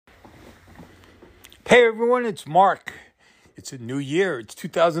Hey everyone, it's Mark. It's a new year. It's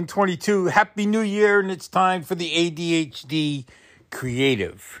 2022. Happy New Year, and it's time for the ADHD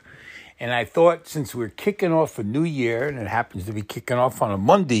Creative. And I thought since we're kicking off a new year, and it happens to be kicking off on a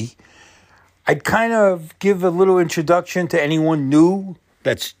Monday, I'd kind of give a little introduction to anyone new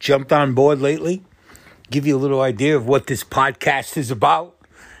that's jumped on board lately, give you a little idea of what this podcast is about,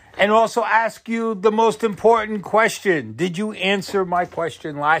 and also ask you the most important question. Did you answer my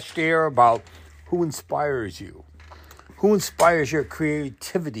question last year about who inspires you? Who inspires your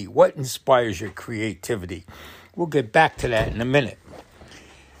creativity? What inspires your creativity? We'll get back to that in a minute.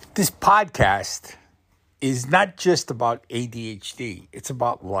 This podcast is not just about ADHD. It's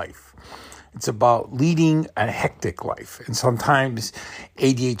about life. It's about leading a hectic life. And sometimes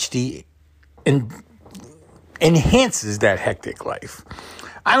ADHD enhances that hectic life.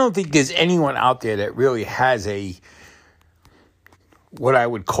 I don't think there's anyone out there that really has what I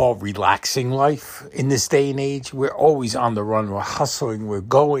would call relaxing life in this day and age. We're always on the run. We're hustling. We're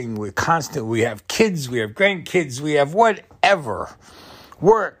going. We're constant. We have kids. We have grandkids. We have whatever.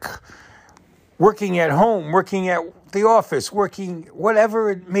 Working at home, working at the office, working whatever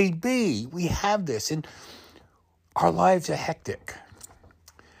it may be. We have this, and our lives are hectic.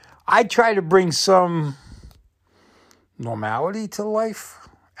 I try to bring some normality to life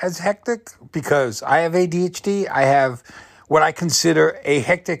as hectic because I have ADHD. I have what I consider a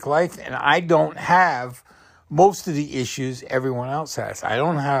hectic life, and I don't have most of the issues everyone else has. I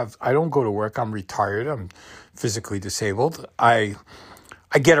don't go to work. I'm retired. I'm physically disabled. I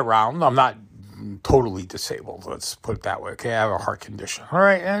get around. I'm not totally disabled. Let's put it that way. Okay, I have a heart condition. All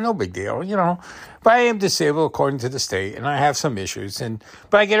right, and no big deal, But I am disabled according to the state, and I have some issues.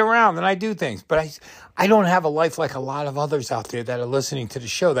 But I get around and I do things. But I don't have a life like a lot of others out there that are listening to the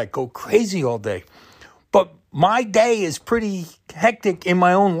show that go crazy all day. But my day is pretty hectic in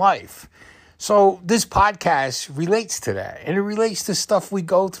my own life. So this podcast relates to that, and it relates to stuff we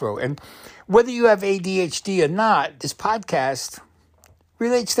go through. And whether you have ADHD or not, this podcast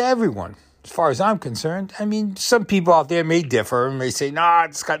relates to everyone, as far as I'm concerned. I mean, some people out there may differ and may say, nah,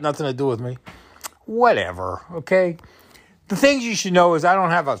 it's got nothing to do with me. Whatever, okay? The things you should know is I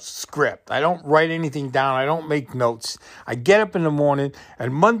don't have a script. I don't write anything down. I don't make notes. I get up in the morning,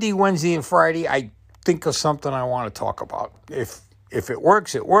 and Monday, Wednesday, and Friday, I think of something I want to talk about. If it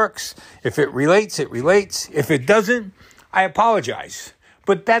works, it works. If it relates, it relates. If it doesn't, I apologize.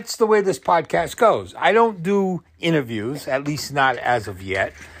 But that's the way this podcast goes. I don't do interviews, at least not as of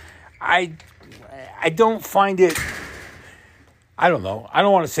yet. I don't find it, I don't know. I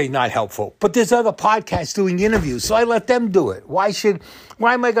don't want to say not helpful, but there's other podcasts doing interviews, so I let them do it. Why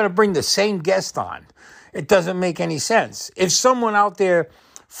am I going to bring the same guest on? It doesn't make any sense. If someone out there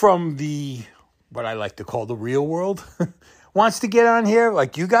from what I like to call the real world, wants to get on here,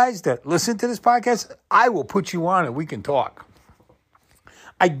 like you guys that listen to this podcast, I will put you on and we can talk.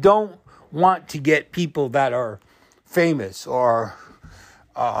 I don't want to get people that are famous or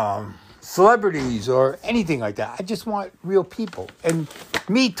celebrities or anything like that. I just want real people. And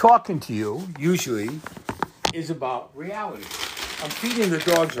me talking to you usually is about reality. I'm feeding the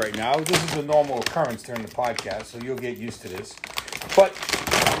dogs right now. This is a normal occurrence during the podcast, so you'll get used to this. But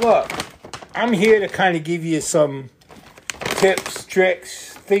look, I'm here to kind of give you some tips,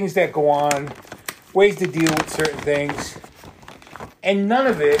 tricks, things that go on, ways to deal with certain things. And none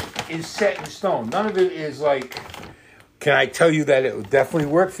of it is set in stone. None of it is like, can I tell you that it will definitely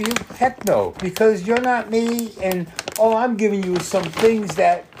work for you? Heck no, because you're not me, and all I'm giving you is some things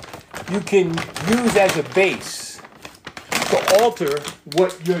that you can use as a base to alter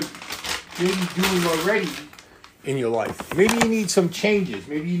what you're maybe doing already in your life. Maybe you need some changes.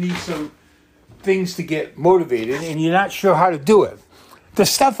 Maybe you need some things to get motivated, and you're not sure how to do it. The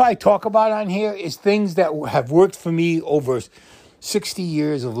stuff I talk about on here is things that have worked for me over 60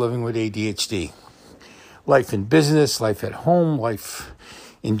 years of living with ADHD. Life in business, life at home, life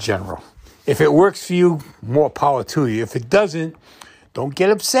in general. If it works for you, more power to you. If it doesn't, don't get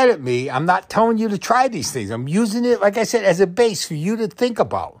upset at me. I'm not telling you to try these things. I'm using it, like I said, as a base for you to think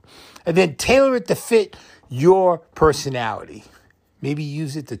about. And then tailor it to fit your personality. Maybe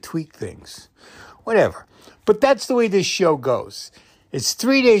use it to tweak things. Whatever. But that's the way this show goes. It's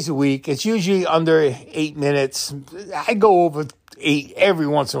 3 days a week. It's usually under 8 minutes. I go over 8 every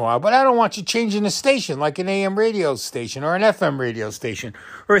once in a while, but I don't want you changing the station like an AM radio station or an FM radio station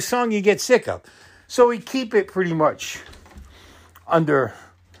or a song you get sick of. So we keep it pretty much under,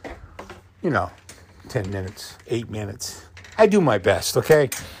 10 minutes, 8 minutes. I do my best, okay?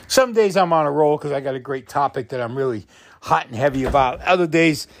 Some days I'm on a roll because I got a great topic that I'm really hot and heavy about. Other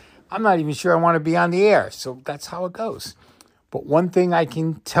days, I'm not even sure I want to be on the air. So that's how it goes. But one thing I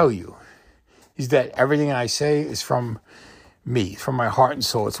can tell you is that everything I say is from me, from my heart and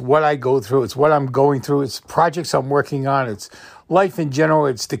soul. It's what I go through. It's what I'm going through. It's projects I'm working on. It's life in general.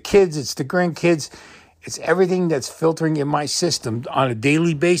 It's the kids. It's the grandkids. It's everything that's filtering in my system on a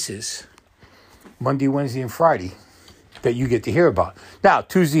daily basis, Monday, Wednesday, and Friday, that you get to hear about. Now,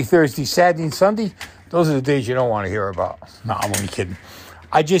 Tuesday, Thursday, Saturday, and Sunday, those are the days you don't want to hear about. No, I'm only kidding.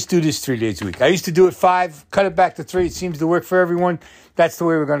 I just do this 3 days a week. I used to do it 5, cut it back to 3. It seems to work for everyone. That's the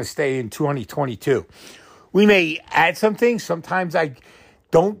way we're going to stay in 2022. We may add some things. Sometimes I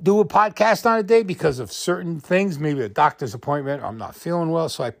don't do a podcast on a day because of certain things, maybe a doctor's appointment, or I'm not feeling well,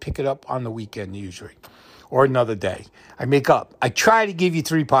 so I pick it up on the weekend usually, or another day. I make up. I try to give you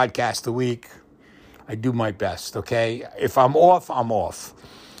 3 podcasts a week. I do my best, okay? If I'm off, I'm off.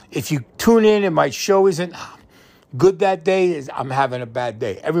 If you tune in and my show isn't good that day, I'm having a bad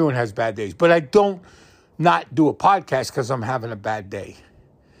day. Everyone has bad days. But I don't not do a podcast because I'm having a bad day.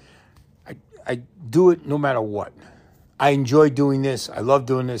 I do it no matter what. I enjoy doing this. I love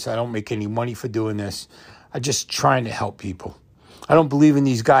doing this. I don't make any money for doing this. I'm just trying to help people. I don't believe in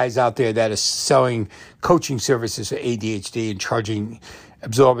these guys out there that are selling coaching services for ADHD and charging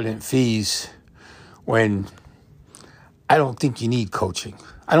exorbitant fees when I don't think you need coaching.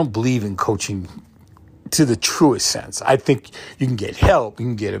 I don't believe in coaching to the truest sense. I think you can get help, you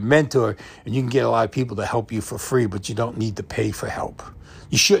can get a mentor, and you can get a lot of people to help you for free, but you don't need to pay for help.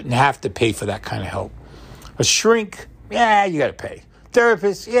 You shouldn't have to pay for that kind of help. A shrink, yeah, you got to pay.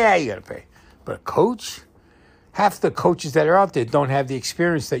 Therapist, yeah, you got to pay. But a coach, half the coaches that are out there don't have the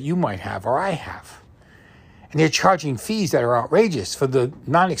experience that you might have or I have. And they're charging fees that are outrageous for the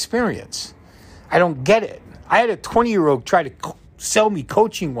non-experience. I don't get it. I had a 20-year-old try to sell me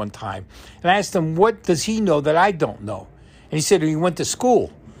coaching one time. And I asked him, what does he know that I don't know? And he said he went to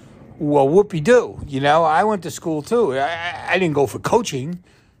school. Well, whoopee-doo. I went to school too. I didn't go for coaching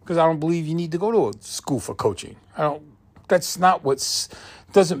because I don't believe you need to go to a school for coaching. That's not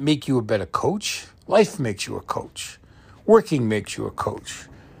doesn't make you a better coach. Life makes you a coach. Working makes you a coach.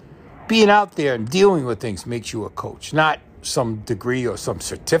 Being out there and dealing with things makes you a coach, not some degree or some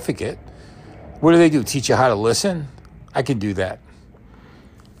certificate. What do? Teach you how to listen? I can do that.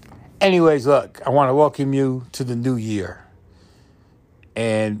 Anyways, look, I want to welcome you to the new year.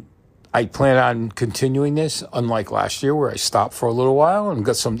 And I plan on continuing this, unlike last year where I stopped for a little while and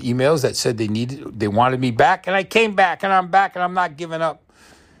got some emails that said they wanted me back. And I came back, and I'm back, and I'm not giving up.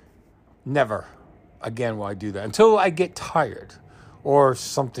 Never again will I do that until I get tired or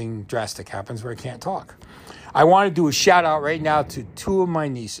something drastic happens where I can't talk. I want to do a shout out right now to 2 of my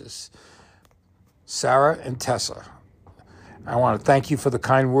nieces, Sarah and Tessa. I want to thank you for the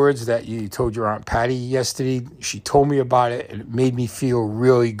kind words that you told your Aunt Patty yesterday. She told me about it, and it made me feel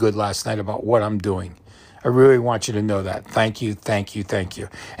really good last night about what I'm doing. I really want you to know that. Thank you, thank you, thank you.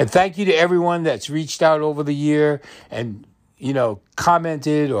 And thank you to everyone that's reached out over the year and,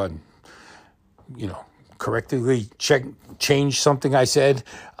 commented or, correctly changed something I said.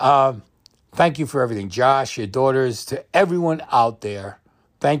 Thank you for everything. Josh, your daughters, to everyone out there,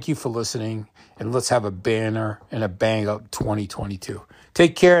 thank you for listening. And let's have a banner and a bang up 2022.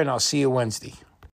 Take care, and I'll see you Wednesday.